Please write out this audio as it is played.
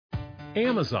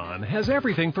Amazon has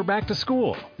everything for back to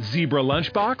school. Zebra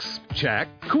lunchbox? Check.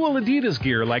 Cool Adidas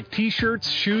gear like t-shirts,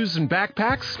 shoes, and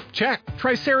backpacks? Check.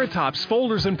 Triceratops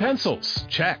folders and pencils?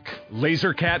 Check.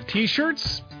 Laser Cat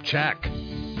t-shirts? Check.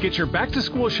 Get your back to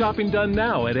school shopping done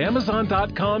now at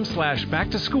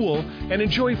Amazon.com/back-to-school and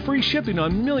enjoy free shipping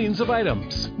on millions of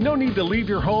items. No need to leave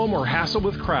your home or hassle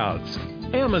with crowds.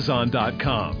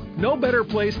 Amazon.com. No better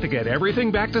place to get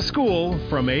everything back to school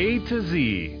from A to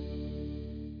Z.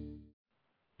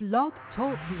 Blog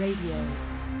Talk Radio.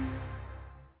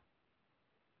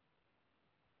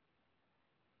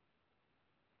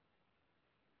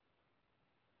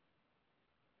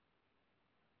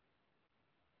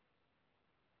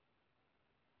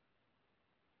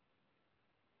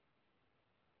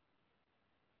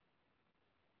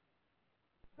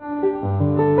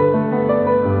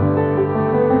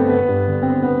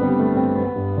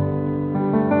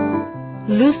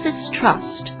 Lucis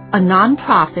Trust, a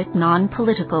non-profit,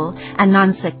 non-political, and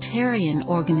non-sectarian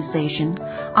organization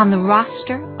on the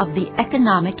roster of the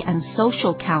Economic and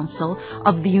Social Council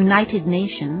of the United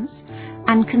Nations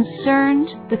and concerned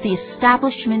with the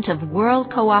establishment of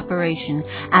world cooperation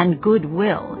and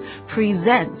goodwill,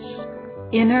 presents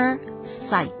Inner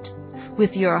Sight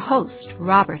with your host,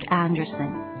 Robert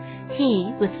Anderson.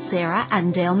 He, with Sarah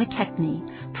and Dale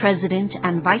McKechnie, President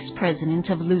and Vice President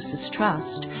of Lucis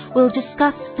Trust, will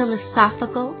discuss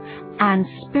philosophical and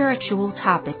spiritual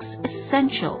topics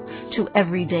essential to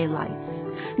everyday life.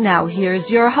 Now here's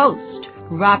your host,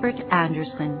 Robert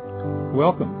Anderson.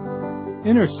 Welcome.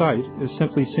 Inner sight is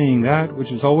simply seeing that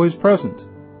which is always present,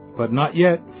 but not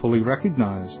yet fully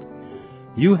recognized.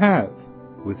 You have,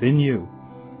 within you,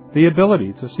 the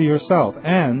ability to see yourself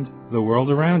and the world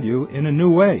around you in a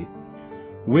new way,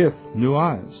 with new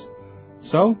eyes.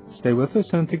 So, stay with us,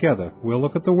 and together we'll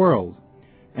look at the world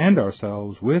and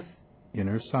ourselves with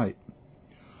inner sight.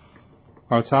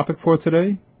 Our topic for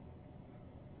today,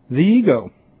 the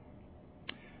ego.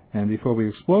 And before we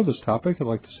explore this topic, I'd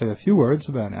like to say a few words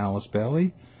about Alice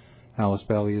Bailey. Alice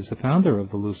Bailey is the founder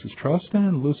of the Lucis Trust,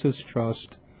 and Lucis Trust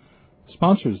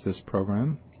sponsors this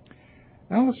program.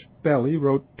 Alice Bailey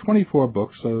wrote 24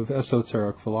 books of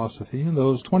esoteric philosophy, and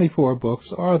those 24 books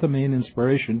are the main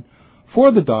inspiration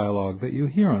for the dialogue that you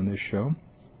hear on this show.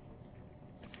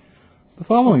 The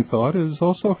following thought is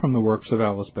also from the works of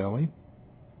Alice Bailey.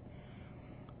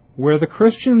 Where the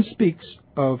Christian speaks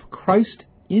of Christ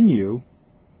in you,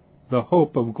 the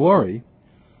hope of glory,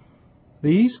 the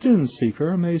Eastern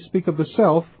seeker may speak of the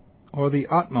self or the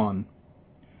Atman.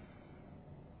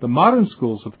 The modern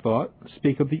schools of thought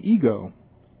speak of the ego,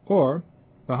 or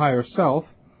the higher self,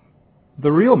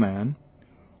 the real man,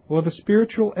 or the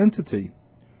spiritual entity,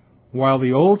 while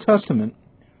the Old Testament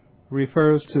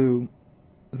refers to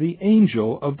the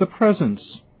angel of the presence.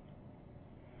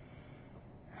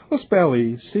 Alice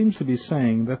Bailey seems to be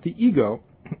saying that the ego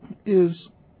is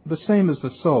the same as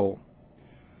the soul,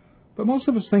 but most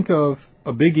of us think of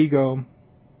a big ego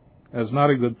as not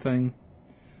a good thing.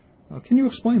 Can you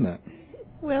explain that?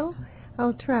 Well,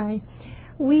 I'll try.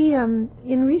 We,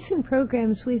 in recent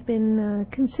programs, we've been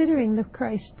considering the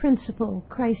Christ principle,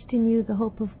 Christ in you, the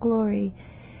hope of glory.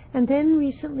 And then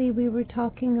recently we were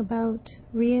talking about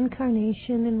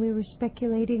reincarnation, and we were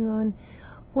speculating on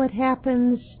what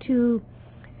happens to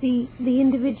the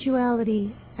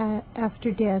individuality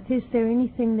after death. Is there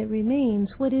anything that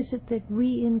remains? What is it that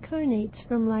reincarnates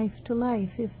from life to life,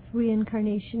 if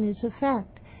reincarnation is a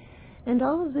fact? And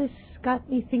all of this got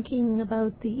me thinking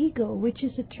about the ego, which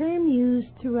is a term used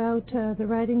throughout the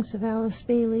writings of Alice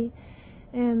Bailey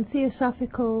and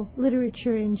theosophical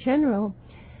literature in general,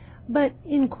 but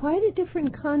in quite a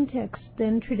different context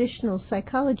than traditional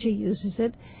psychology uses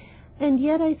it. And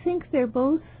yet I think they're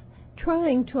both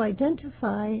trying to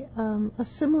identify a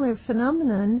similar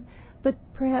phenomenon, but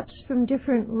perhaps from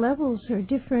different levels or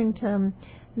different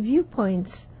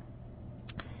viewpoints.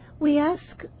 We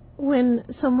ask, when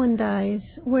someone dies,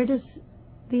 where does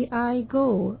the I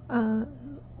go?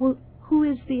 Who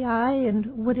is the I,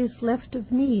 and what is left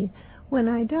of me when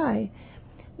I die?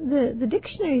 The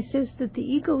dictionary says that the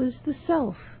ego is the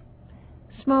self,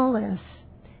 small s,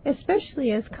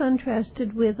 especially as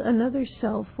contrasted with another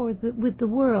self or with the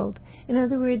world. In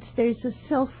other words, there's a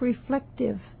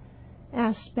self-reflective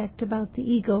aspect about the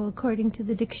ego, according to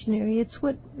the dictionary. It's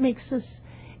what makes us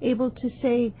able to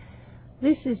say,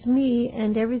 this is me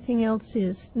and everything else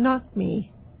is not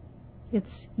me. It's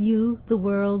you, the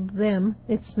world, them.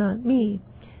 It's not me.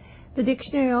 The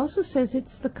dictionary also says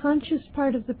it's the conscious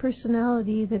part of the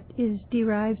personality that is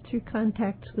derived through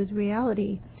contacts with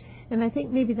reality. And I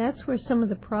think maybe that's where some of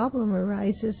the problem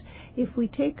arises. If we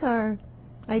take our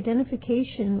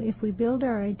identification, if we build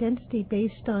our identity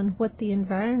based on what the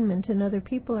environment and other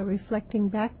people are reflecting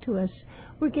back to us,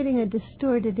 we're getting a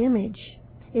distorted image.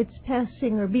 It's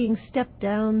passing or being stepped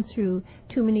down through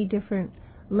too many different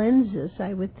lenses,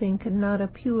 I would think, and not a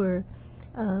pure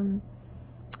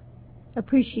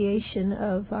appreciation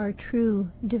of our true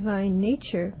divine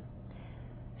nature.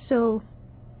 So,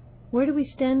 where do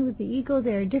we stand with the ego?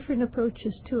 There are different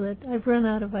approaches to it. I've run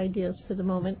out of ideas for the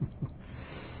moment.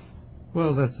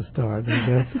 Well, that's a start, I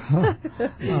guess.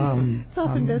 It's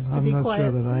often best to be I'm not quiet.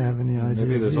 sure that I have any ideas.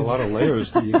 Maybe there's a lot of layers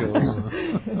to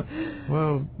ego.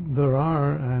 Well, there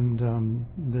are, and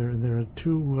there are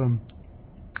two.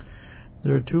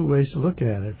 There are two ways to look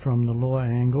at it. From the lower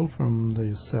angle, from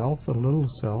the self, the little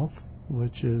self,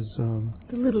 which is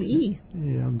the little e.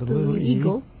 Yeah, the little e.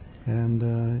 ego. And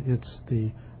it's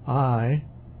the I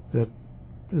that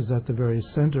is at the very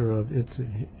center of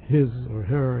his or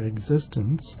her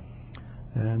existence.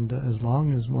 And as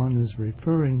long as one is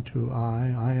referring to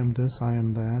I am this, I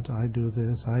am that, I do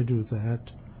this, I do that,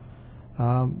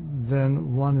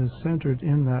 then one is centered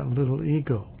in that little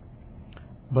ego.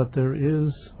 But there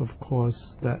is, of course,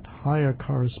 that higher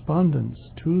correspondence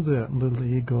to that little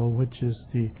ego, which is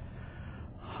the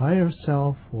higher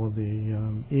self, or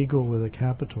the ego with a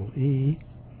capital E,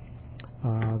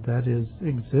 that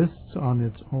exists on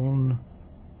its own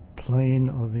plane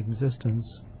of existence,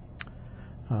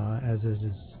 as it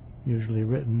is usually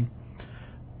written.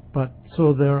 But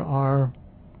so there are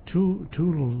two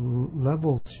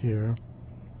levels here,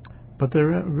 but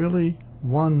they're really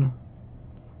one,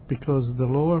 because the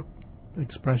lower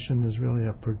expression is really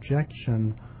a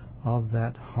projection of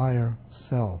that higher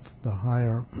self, the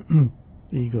higher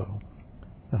ego.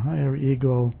 The higher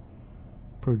ego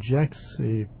projects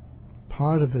a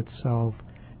part of itself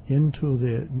into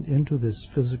this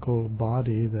physical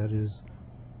body that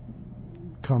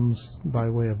comes by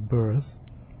way of birth,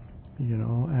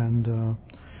 and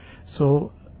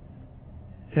so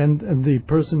the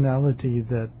personality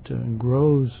that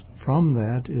grows from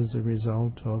that is a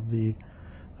result of the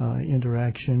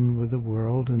interaction with the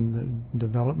world and the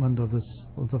development of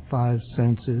the five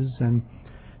senses and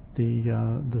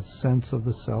the sense of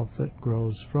the self that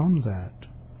grows from that.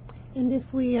 And if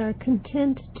we are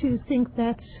content to think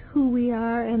that's who we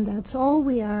are and that's all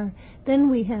we are, then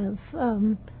we have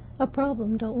a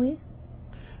problem, don't we?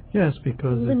 Yes,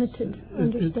 because limited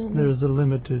understanding. There's a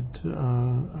limited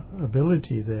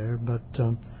ability there, but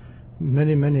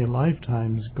many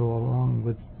lifetimes go along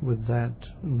with that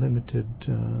limited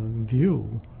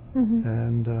view,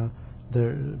 and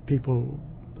people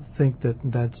think that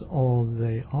that's all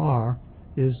they are,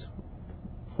 is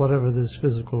whatever this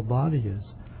physical body is.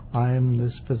 I am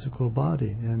this physical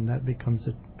body, and that becomes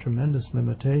a tremendous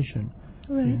limitation.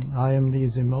 Right. I am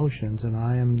these emotions, and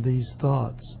I am these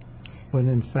thoughts, when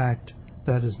in fact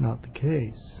that is not the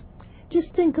case.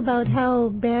 Just think about how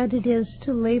bad it is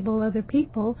to label other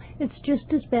people. It's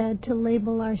just as bad to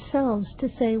label ourselves, to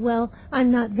say, well, I'm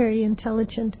not very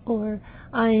intelligent, or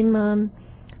I'm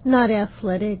not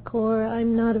athletic, or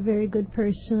I'm not a very good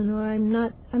person, or I'm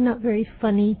not very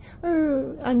funny,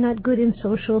 or I'm not good in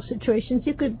social situations.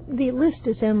 The list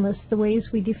is endless, the ways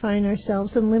we define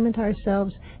ourselves and limit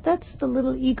ourselves. That's the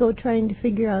little ego trying to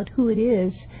figure out who it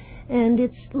is. And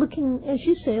it's looking, as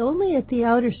you say, only at the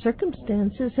outer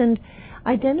circumstances and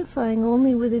identifying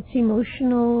only with its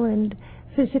emotional and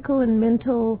physical and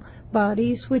mental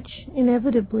bodies, which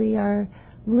inevitably are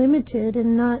limited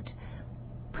and not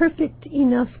perfect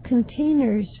enough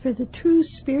containers for the true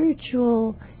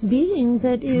spiritual being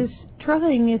that is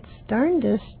trying its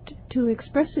darndest to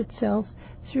express itself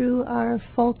through our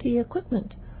faulty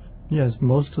equipment. Yes,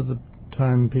 most of the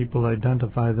time people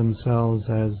identify themselves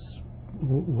as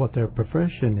what their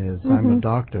profession is. I'm a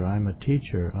doctor, I'm a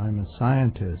teacher, I'm a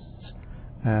scientist,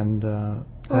 and or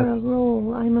a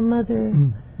role, I'm a mother,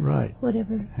 right,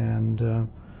 whatever. And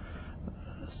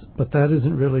but that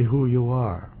isn't really who you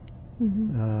are.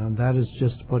 That is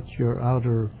just what your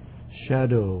outer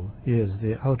shadow is,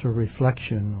 the outer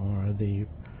reflection, or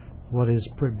what has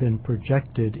been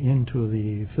projected into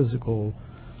the physical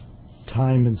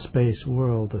time and space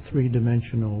world, the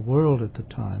three-dimensional world at the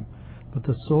time. But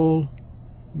the soul,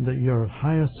 your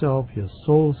higher self, your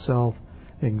soul self,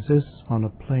 exists on a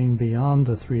plane beyond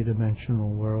the three-dimensional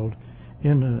world,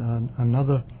 in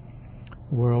another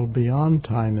world beyond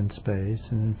time and space.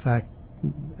 And in fact,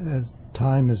 as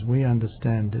time as we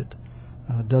understand it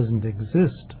doesn't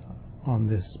exist on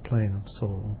this plane of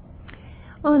soul.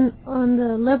 On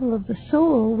the level of the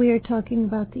soul, we are talking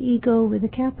about the ego with a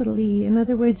capital E. In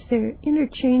other words, they're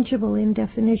interchangeable in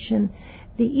definition.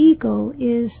 The ego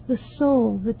is the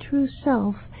soul, the true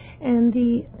self, and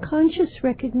the conscious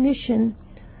recognition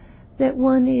that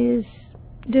one is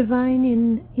divine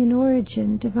in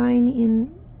origin, divine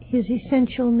in his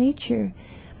essential nature.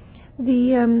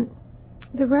 The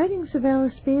writings of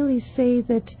Alice Bailey say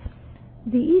that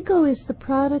the ego is the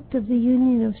product of the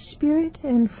union of spirit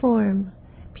and form.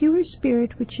 Pure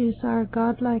spirit, which is our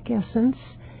godlike essence,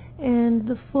 and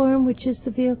the form, which is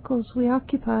the vehicles we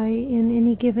occupy in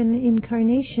any given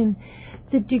incarnation.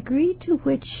 The degree to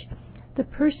which the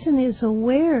person is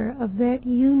aware of that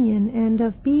union and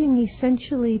of being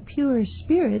essentially pure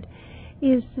spirit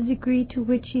is the degree to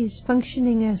which he is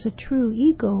functioning as a true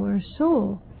ego or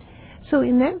soul. So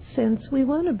in that sense, we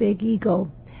want a big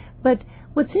ego. But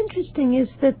what's interesting is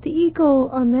that the ego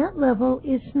on that level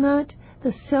is not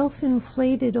the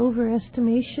self-inflated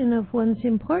overestimation of one's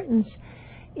importance.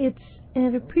 It's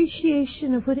an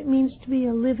appreciation of what it means to be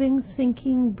a living,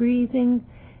 thinking, breathing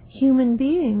human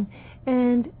being.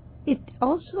 And it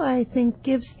also, I think,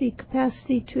 gives the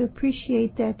capacity to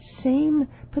appreciate that same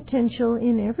potential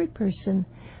in every person.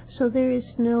 So there is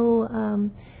no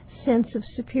sense of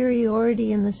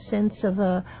superiority in the sense of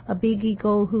a big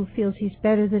ego who feels he's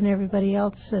better than everybody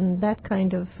else and that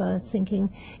kind of thinking.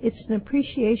 It's an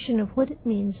appreciation of what it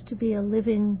means to be a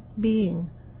living being.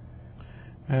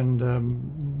 And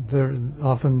there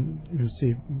often you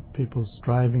see people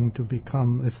striving to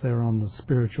become, if they're on the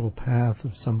spiritual path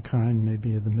of some kind,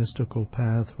 maybe the mystical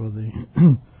path or the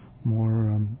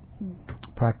more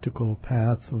practical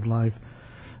path of life,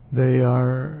 they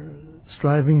are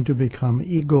striving to become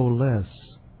ego-less.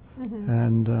 Mm-hmm.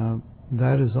 And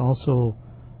that is also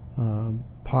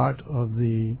part of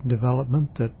the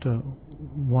development that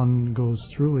one goes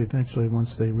through eventually once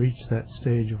they reach that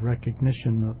stage of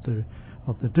recognition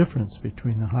of the difference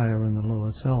between the higher and the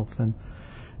lower self. And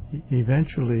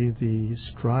eventually the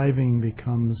striving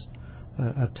becomes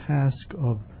a task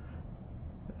of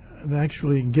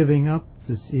actually giving up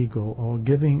this ego, or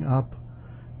giving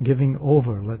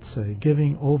over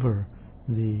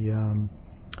the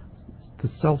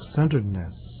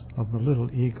self-centeredness of the little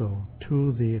ego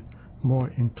to the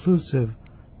more inclusive,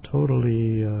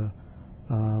 totally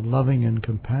loving and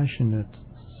compassionate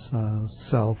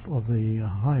self of the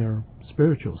higher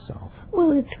spiritual self.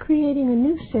 Well, it's creating a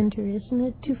new center, isn't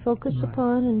it, to focus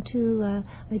upon and to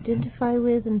identify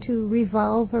with and to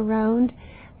revolve around.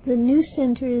 The new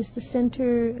center is the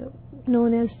center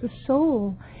known as the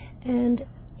soul, and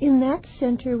in that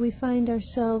center we find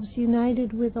ourselves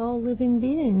united with all living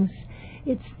beings.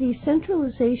 It's the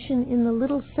centralization in the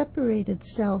little separated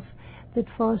self that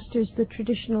fosters the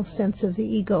traditional sense of the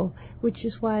ego, which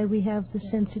is why we have the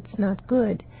sense it's not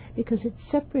good, because it's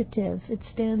separative, it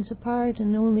stands apart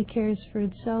and only cares for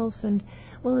itself. And,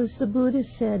 well, as the Buddha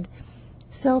said,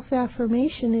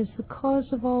 self-affirmation is the cause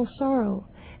of all sorrow.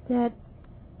 That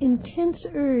intense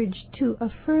urge to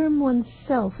affirm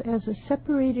oneself as a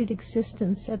separated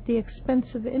existence at the expense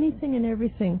of anything and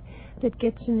everything that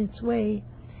gets in its way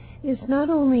is not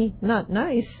only not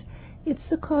nice, it's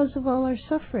the cause of all our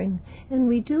suffering, and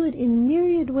we do it in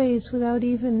myriad ways without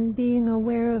even being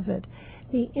aware of it.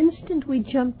 The instant we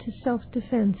jump to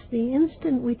self-defense, the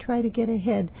instant we try to get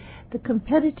ahead, the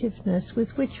competitiveness with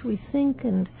which we think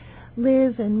and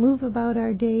live and move about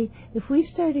our day, if we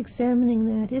start examining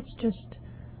that, it's just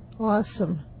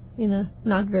awesome in a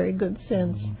not very good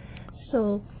sense.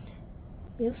 So,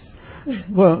 yes.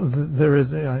 Well, there is,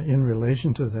 in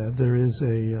relation to that, there is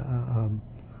a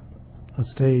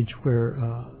stage where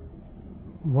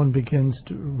one begins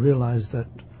to realize that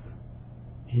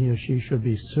he or she should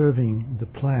be serving the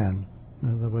plan.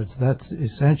 In other words, that's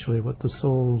essentially what the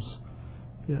soul's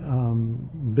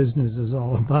business is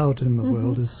all about in the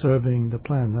world, is serving the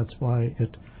plan. That's why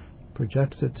it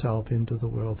projects itself into the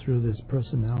world through this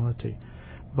personality.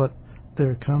 But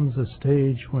there comes a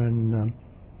stage when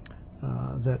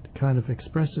that kind of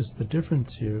expresses the difference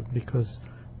here, because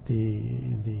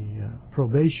the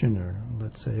probationer,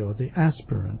 let's say, or the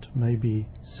aspirant may be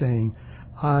saying,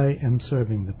 I am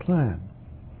serving the plan.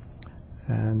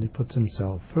 And he puts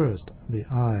himself first, the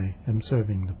I am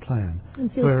serving the plan.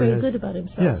 And feels very good about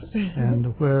himself. Yes,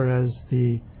 and whereas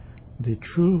the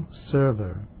true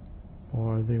server,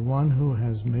 or the one who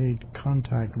has made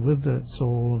contact with that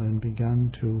soul and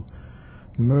begun to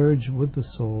merge with the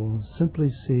soul,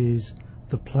 simply sees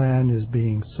the plan is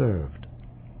being served.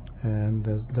 And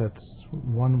that's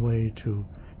one way to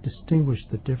distinguish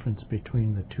the difference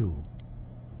between the two.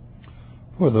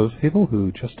 For those people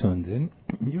who just tuned in,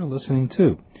 you're listening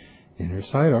to Inner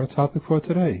Sight, our topic for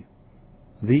today,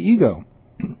 the ego.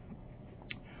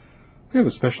 We have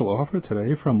a special offer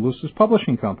today from Lucis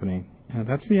Publishing Company, and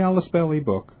that's the Alice Bailey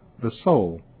book, The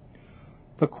Soul,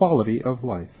 the Quality of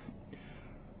Life.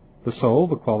 The Soul,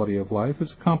 the Quality of Life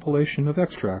is a compilation of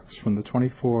extracts from the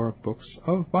 24 books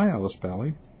by Alice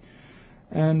Bailey.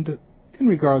 And in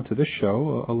regard to this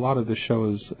show, a lot of this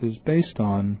show is based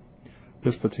on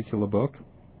this particular book,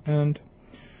 and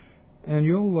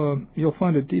you'll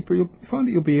find it deeper. You'll find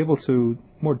that you'll be able to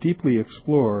more deeply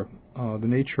explore the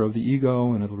nature of the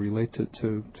ego, and it'll relate to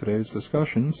today's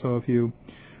discussion. So if you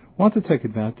want to take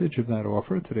advantage of that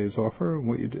offer, today's offer,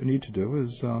 what you need to do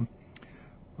is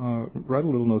write a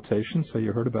little notation, say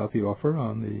you heard about the offer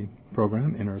on the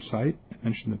program in our site,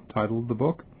 mention the title of the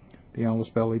book, the Alice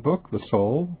Bailey book, The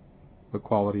Soul, the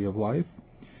Quality of Life,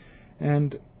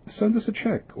 and send us a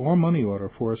check or money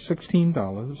order for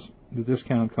 $16. The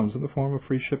discount comes in the form of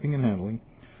free shipping and handling.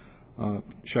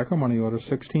 Check or money order,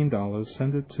 $16.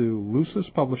 Send it to Lucis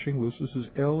Publishing. Lucis is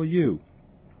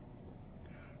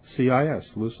Lucis,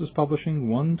 Lucis Publishing,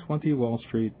 120 Wall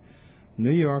Street,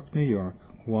 New York, New York,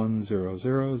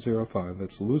 10005.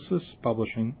 That's Lucis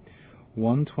Publishing,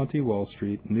 120 Wall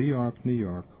Street, New York, New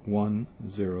York,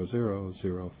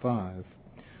 10005.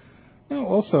 Now,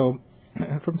 also,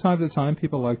 from time to time,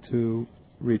 people like to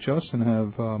reach us and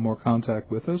have more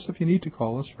contact with us. If you need to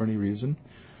call us for any reason,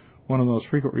 one of the most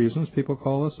frequent reasons people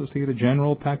call us is to get a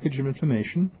general package of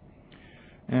information,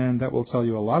 and that will tell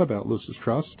you a lot about Lucis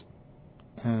Trust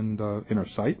and in our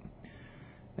site.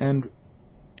 And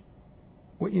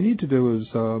what you need to do is,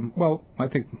 I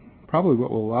think probably what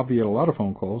will obviate a lot of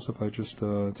phone calls if I just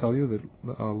tell you that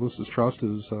Lucis Trust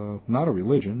is not a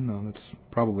religion. That's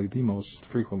probably the most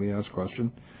frequently asked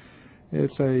question.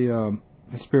 It's a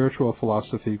spiritual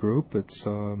philosophy group. It's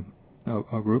a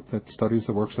group that studies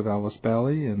the works of Alice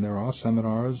Bailey, and there are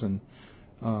seminars and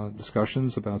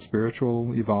discussions about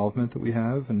spiritual evolvement that we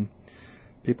have, and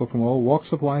people from all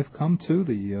walks of life come to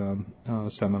the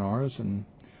seminars, and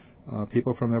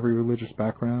people from every religious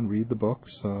background read the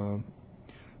books.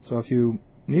 So if you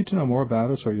need to know more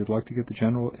about us or you'd like to get the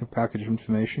general package of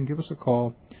information, give us a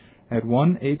call at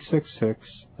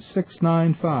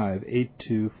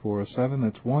 1-866-695-8247.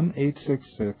 That's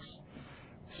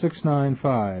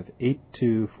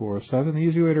 1-866-695-8247. The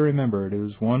easy way to remember it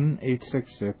is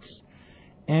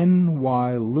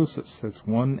 1-866-NY-LUCIS. That's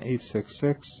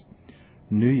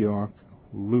 1-866-New York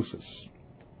Lucis.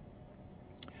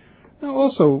 Now,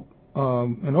 also,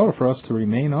 in order for us to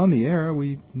remain on the air,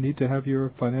 we need to have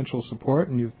your financial support,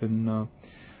 and you've been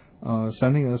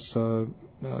sending us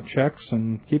checks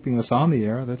and keeping us on the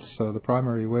air. That's the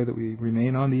primary way that we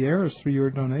remain on the air is through your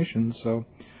donations. So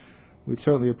we'd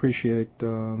certainly appreciate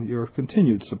your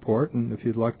continued support, and if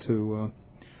you'd like to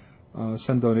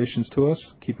send donations to us,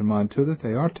 keep in mind, too, that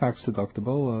they are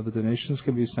tax-deductible. The donations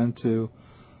can be sent to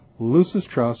Lucis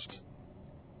Trust,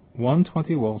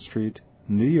 120 Wall Street,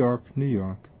 New York, New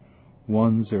York,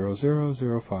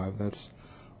 10005. That's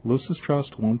Lucis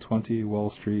Trust, 120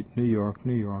 Wall Street, New York,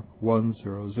 New York,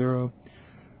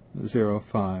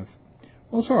 10005.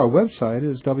 Also, our website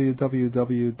is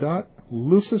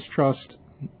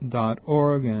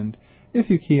www.lucistrust.org, and if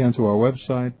you key into our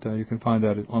website, you can find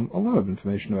out a lot of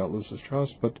information about Lucis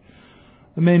Trust, but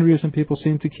the main reason people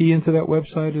seem to key into that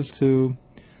website is to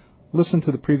listen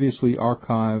to the previously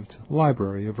archived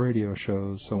library of radio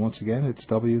shows. So once again, it's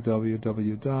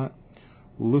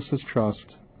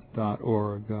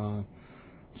www.lucistrust.org.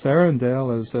 Sarah and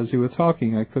Dale, as you were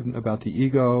talking, I couldn't about the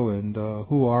ego and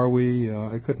who are we.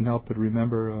 I couldn't help but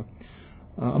remember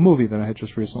a movie that I had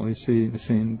just recently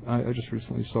seen. I just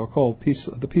recently saw called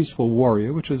The Peaceful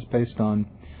Warrior, which is based on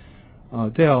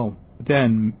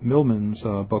Dan Millman's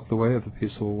book, The Way of the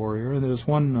Peaceful Warrior. And there's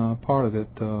one part of it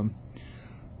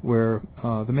where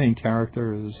the main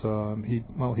character is the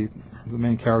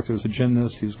main character is a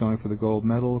gymnast. He's going for the gold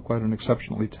medal, quite an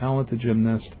exceptionally talented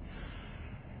gymnast.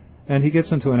 And he gets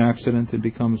into an accident and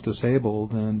becomes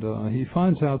disabled, and he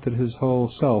finds out that his whole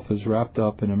self is wrapped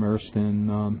up and immersed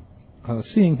in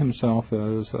seeing himself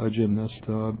as a gymnast.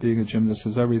 Being a gymnast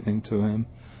is everything to him.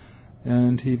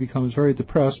 And he becomes very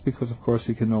depressed because, of course,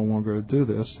 he can no longer do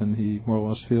this, and he more or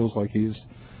less feels like he's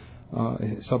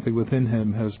something within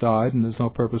him has died and there's no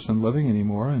purpose in living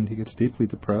anymore, and he gets deeply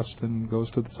depressed and goes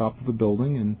to the top of the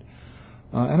building, and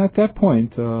at that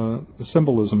point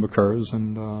symbolism occurs,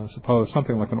 and suppose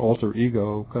something like an alter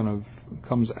ego kind of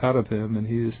comes out of him, and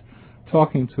he's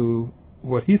talking to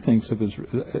what he thinks of as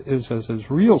his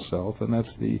real self, and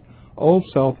that's the old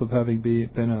self of having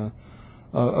been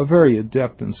a very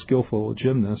adept and skillful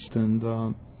gymnast, and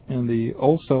the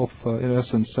old self in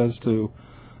essence says to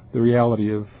the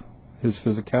reality of his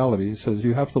physicality, says,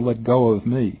 "You have to let go of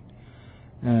me,"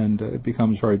 and it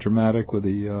becomes very dramatic with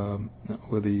the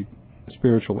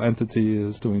spiritual entity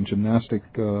is doing gymnastic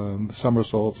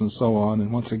somersaults and so on,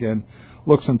 and once again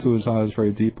looks into his eyes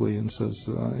very deeply and says,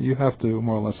 you have to,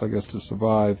 more or less, I guess, to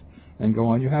survive and go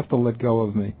on, you have to let go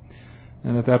of me.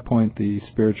 And at that point, the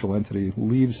spiritual entity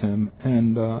leaves him,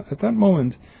 and at that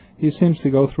moment, he seems to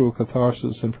go through a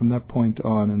catharsis, and from that point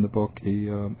on in the book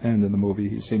and in the movie,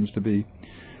 he seems to be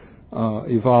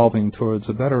evolving towards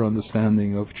a better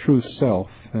understanding of true self.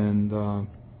 And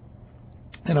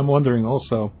I'm wondering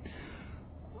also,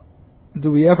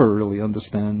 do we ever really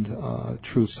understand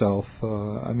true self?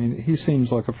 I mean, he seems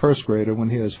like a first grader when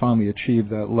he has finally achieved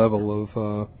that level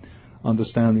of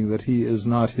understanding that he is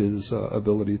not his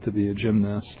ability to be a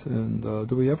gymnast. And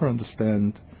do we ever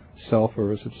understand self,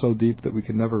 or is it so deep that we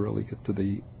can never really get to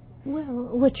the... Well,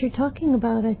 what you're talking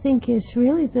about, I think, is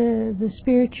really the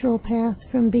spiritual path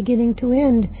from beginning to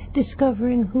end,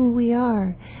 discovering who we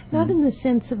are. Not in the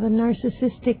sense of a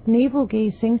narcissistic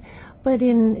navel-gazing, but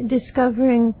in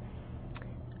discovering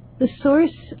the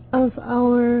source of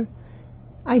our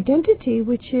identity,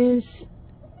 which is,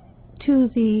 to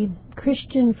the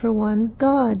Christian, for one,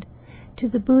 God. To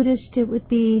the Buddhist, it would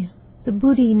be the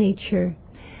Buddhi nature.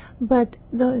 But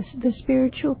the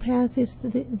spiritual path is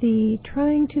the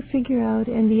trying to figure out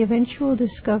and the eventual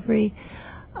discovery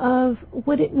of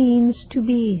what it means to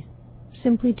be,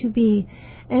 simply to be.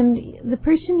 And the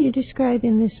person you describe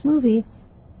in this movie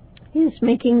is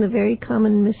making the very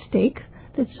common mistake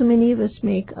that so many of us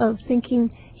make of thinking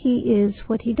he is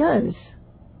what he does.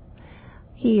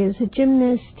 He is a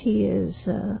gymnast, he is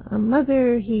a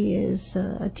mother, he is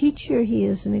a teacher, he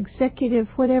is an executive,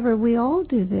 whatever. We all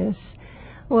do this.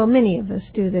 Well, many of us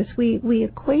do this. We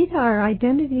equate our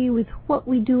identity with what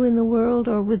we do in the world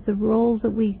or with the role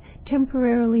that we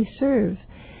temporarily serve.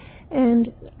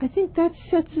 And I think that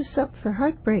sets us up for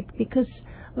heartbreak, because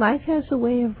life has a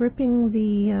way of ripping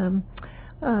the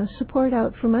support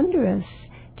out from under us,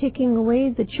 taking away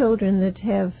the children that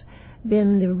have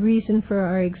been the reason for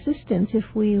our existence. If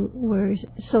we were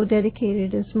so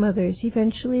dedicated as mothers,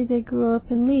 eventually they grow up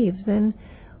and leave. Then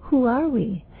who are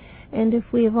we? And if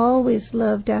we have always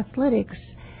loved athletics,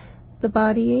 the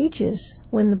body ages.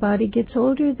 When the body gets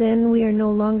older, then we are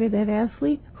no longer that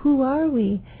athlete. Who are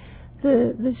we?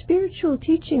 The spiritual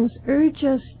teachings urge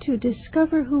us to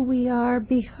discover who we are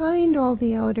behind all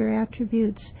the outer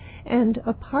attributes and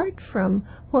apart from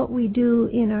what we do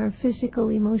in our physical,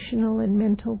 emotional, and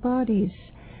mental bodies.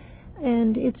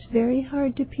 And it's very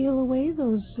hard to peel away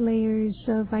those layers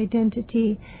of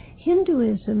identity.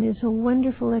 Hinduism is a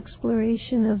wonderful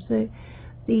exploration of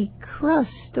the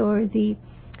crust or the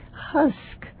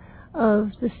husk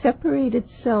of the separated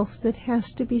self that has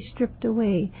to be stripped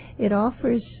away. It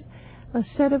offers a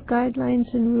set of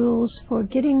guidelines and rules for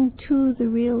getting to the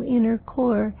real inner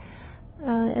core,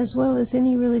 as well as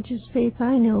any religious faith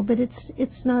I know, but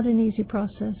it's not an easy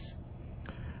process.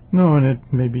 No, and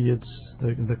maybe it's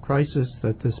the crisis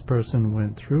that this person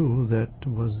went through that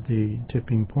was the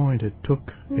tipping point. It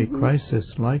took a crisis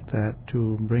like that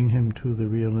to bring him to the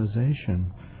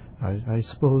realization. I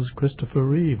suppose Christopher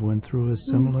Reeve went through a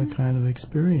similar kind of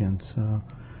experience.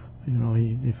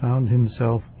 He found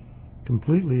himself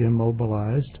completely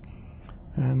immobilized,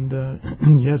 and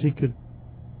yet he could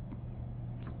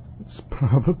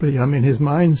probably, his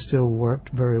mind still worked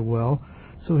very well,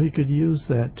 so he could use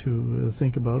that to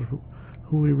think about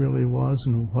who he really was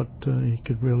and what he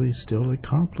could really still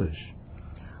accomplish.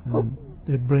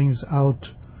 It brings out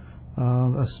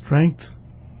a strength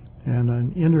and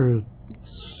an inner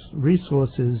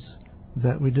resources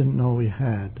that we didn't know we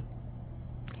had.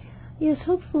 Yes,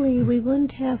 hopefully we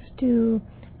wouldn't have to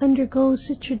undergo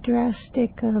such a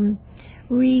drastic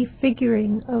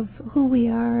refiguring of who we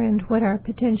are and what our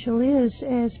potential is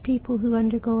as people who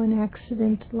undergo an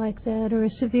accident like that or a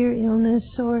severe illness.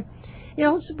 Or it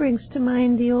also brings to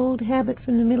mind the old habit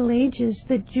from the Middle Ages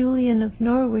that Julian of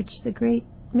Norwich, the great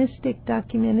mystic,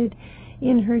 documented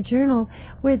in her journal,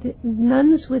 where the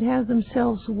nuns would have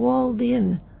themselves walled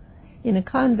in a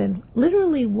convent,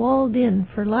 literally walled in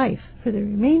for life. For the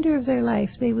remainder of their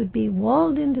life, they would be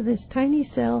walled into this tiny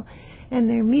cell, and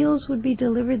their meals would be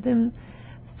delivered them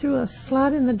through a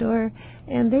slot in the door,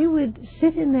 and they would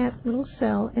sit in that little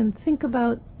cell and think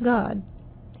about God.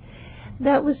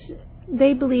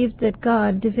 They believed that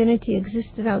God, divinity,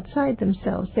 existed outside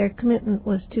themselves. Their commitment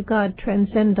was to God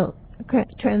transcendent,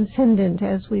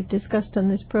 as we've discussed on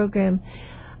this program.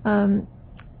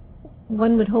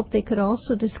 One would hope they could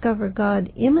also discover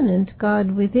God immanent,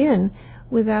 God within,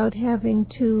 without having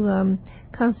to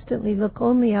constantly look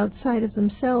only outside of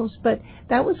themselves. But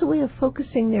that was a way of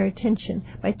focusing their attention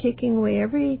by taking away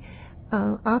every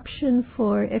option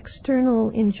for external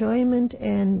enjoyment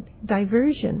and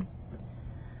diversion.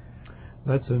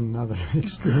 That's another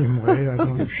extreme way. I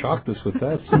don't. You've shocked us with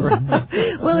that,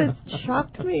 sir. Well, it's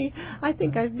shocked me. I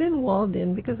think I've been walled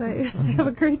in because I have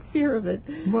a great fear of it.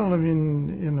 Well, I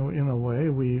mean, in a way,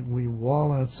 we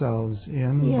wall ourselves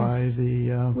in by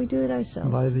the we do it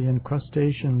ourselves, by the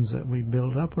incrustations that we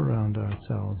build up around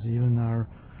ourselves, even our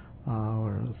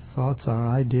thoughts,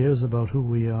 our ideas about who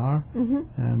we are,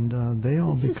 and they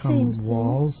all become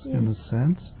walls in a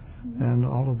sense. And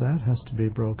all of that has to be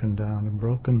broken down and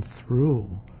broken through,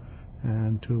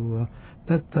 and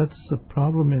that's the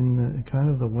problem in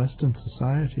kind of the Western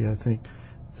society. I think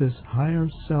this higher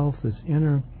self, this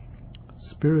inner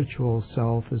spiritual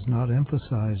self, is not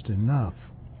emphasized enough.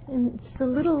 And it's the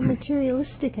little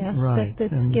materialistic aspect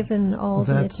that's given all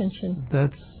the attention.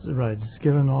 That's right. It's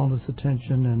given all this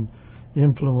attention and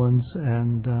influence,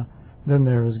 and then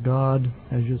there is God,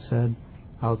 as you said,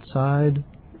 outside.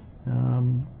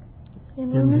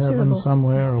 In heaven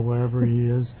somewhere or wherever he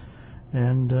is,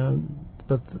 and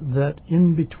but that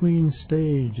in between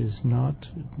stage is not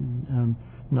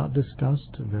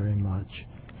discussed very much,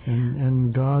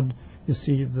 and God, you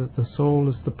see, that the soul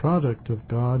is the product of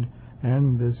God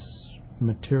and this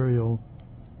material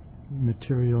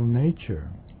nature.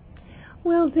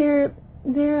 Well, there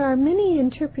are many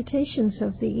interpretations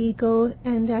of the ego,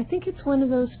 and I think it's one of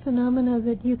those phenomena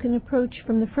that you can approach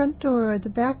from the front door or the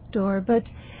back door, but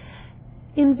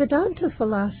in Vedanta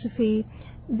philosophy,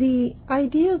 the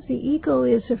idea of the ego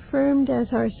is affirmed as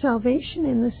our salvation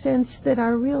in the sense that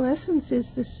our real essence is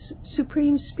the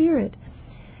Supreme Spirit.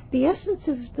 The essence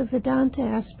of the Vedanta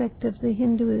aspect of the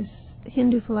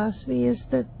Hindu philosophy is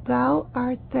that thou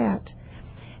art that.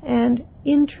 And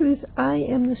in truth, I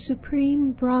am the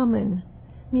Supreme Brahman,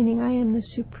 meaning I am the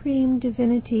Supreme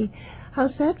Divinity.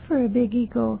 How's that for a big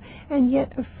ego? And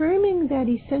yet affirming that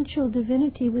essential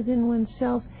divinity within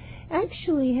oneself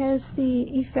actually has the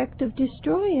effect of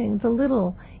destroying the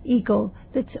little ego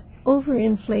that's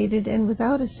overinflated and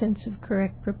without a sense of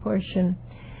correct proportion.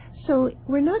 So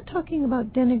we're not talking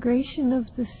about denigration of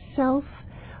the self,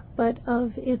 but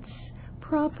of its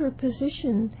proper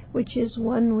position, which is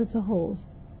one with the whole.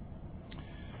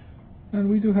 And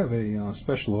we do have a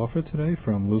special offer today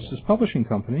from Lucis Publishing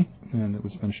Company, and it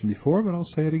was mentioned before, but I'll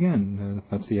say it again.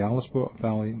 That's the Alice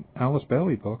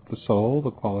Bailey book, The Soul,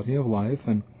 The Quality of Life,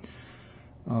 and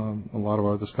a lot of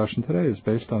our discussion today is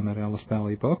based on that Alice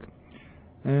Bailey book.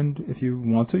 And if you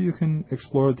want to, you can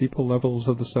explore deeper levels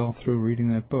of the self through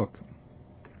reading that book.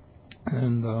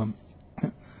 And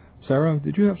Sarah,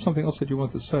 did you have something else that you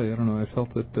wanted to say? I don't know. I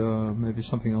felt that maybe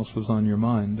something else was on your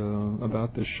mind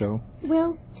about this show.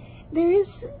 Well,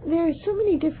 there are so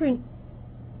many different.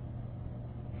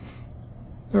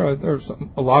 There's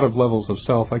a lot of levels of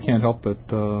self. I can't help but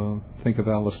think of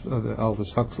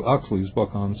Aldous Huxley's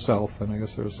book on self, and I guess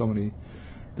there are so many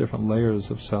different layers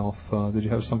of self. Did you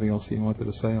have something else that you wanted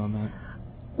to say on that?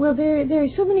 Well, there are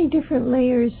so many different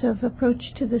layers of approach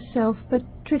to the self, but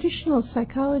traditional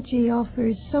psychology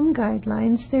offers some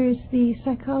guidelines. There's the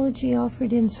psychology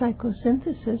offered in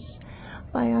Psychosynthesis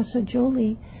by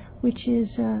Assagioli, which is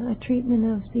a treatment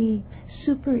of the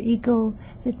superego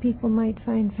that people might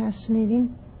find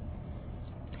fascinating.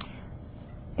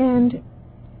 And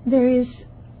there is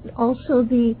also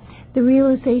the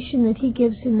realization that he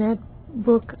gives in that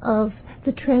book of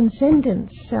the transcendent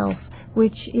self,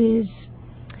 which is,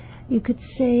 you could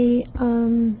say,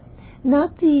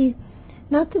 not the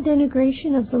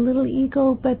denigration of the little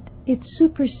ego, but it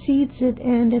supersedes it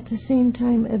and at the same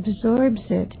time absorbs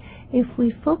it. If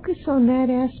we focus on that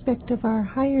aspect of our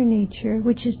higher nature,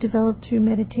 which is developed through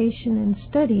meditation and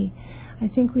study, I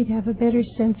think we'd have a better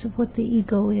sense of what the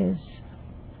ego is.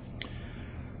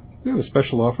 We have a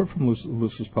special offer from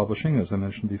Lucis Publishing, as I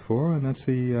mentioned before, and that's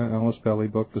the Alice Bailey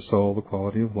book, The Soul, The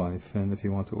Quality of Life. And if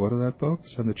you want to order that book,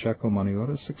 send a check or money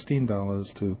order,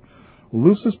 $16 to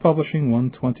Lucis Publishing,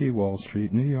 120 Wall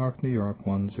Street, New York, New York,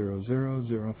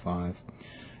 10005.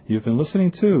 You've been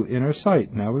listening to Inner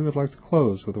Sight. Now we would like to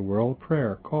close with a world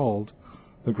prayer called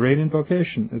The Great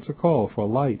Invocation. It's a call for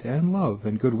light and love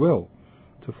and goodwill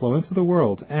to flow into the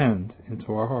world and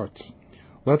into our hearts.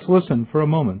 Let's listen for a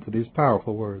moment to these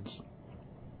powerful words.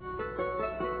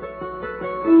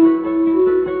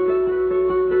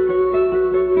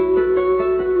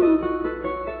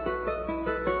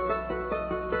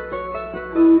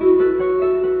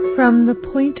 From the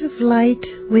point of light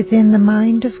within the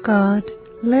mind of God,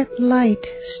 let light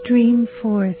stream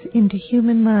forth into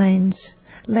human minds.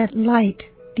 Let light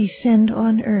descend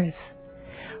on earth.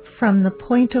 From the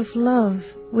point of love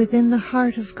within the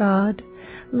heart of God,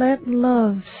 let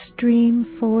love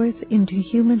stream forth into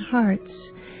human hearts.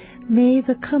 May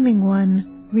the coming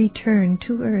one return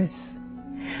to earth.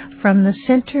 From the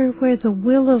center where the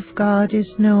will of God is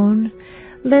known,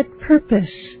 let purpose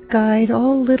guide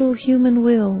all little human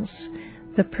wills,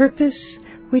 the purpose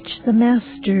which the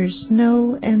masters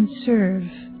know and serve.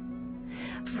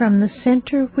 From the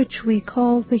center which we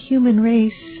call the human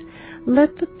race,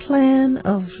 let the plan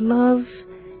of love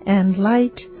and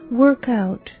light work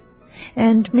out,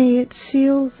 and may it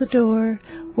seal the door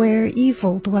where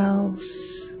evil dwells.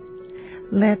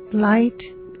 Let light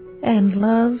and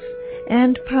love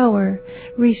and power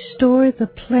restore the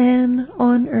plan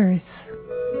on earth.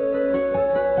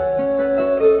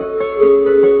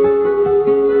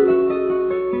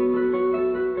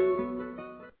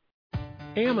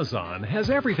 Amazon has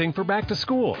everything for back to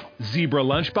school. Zebra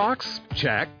lunchbox?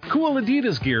 Check. Cool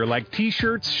Adidas gear like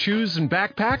t-shirts, shoes, and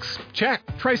backpacks? Check.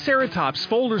 Triceratops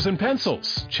folders and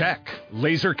pencils? Check.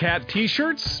 Laser Cat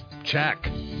t-shirts? Check.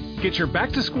 Get your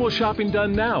back-to-school shopping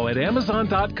done now at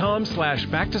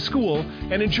Amazon.com/back-to-school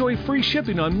and enjoy free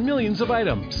shipping on millions of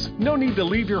items. No need to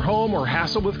leave your home or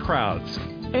hassle with crowds.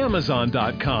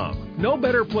 Amazon.com. No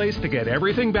better place to get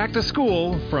everything back to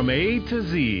school from A to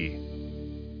Z.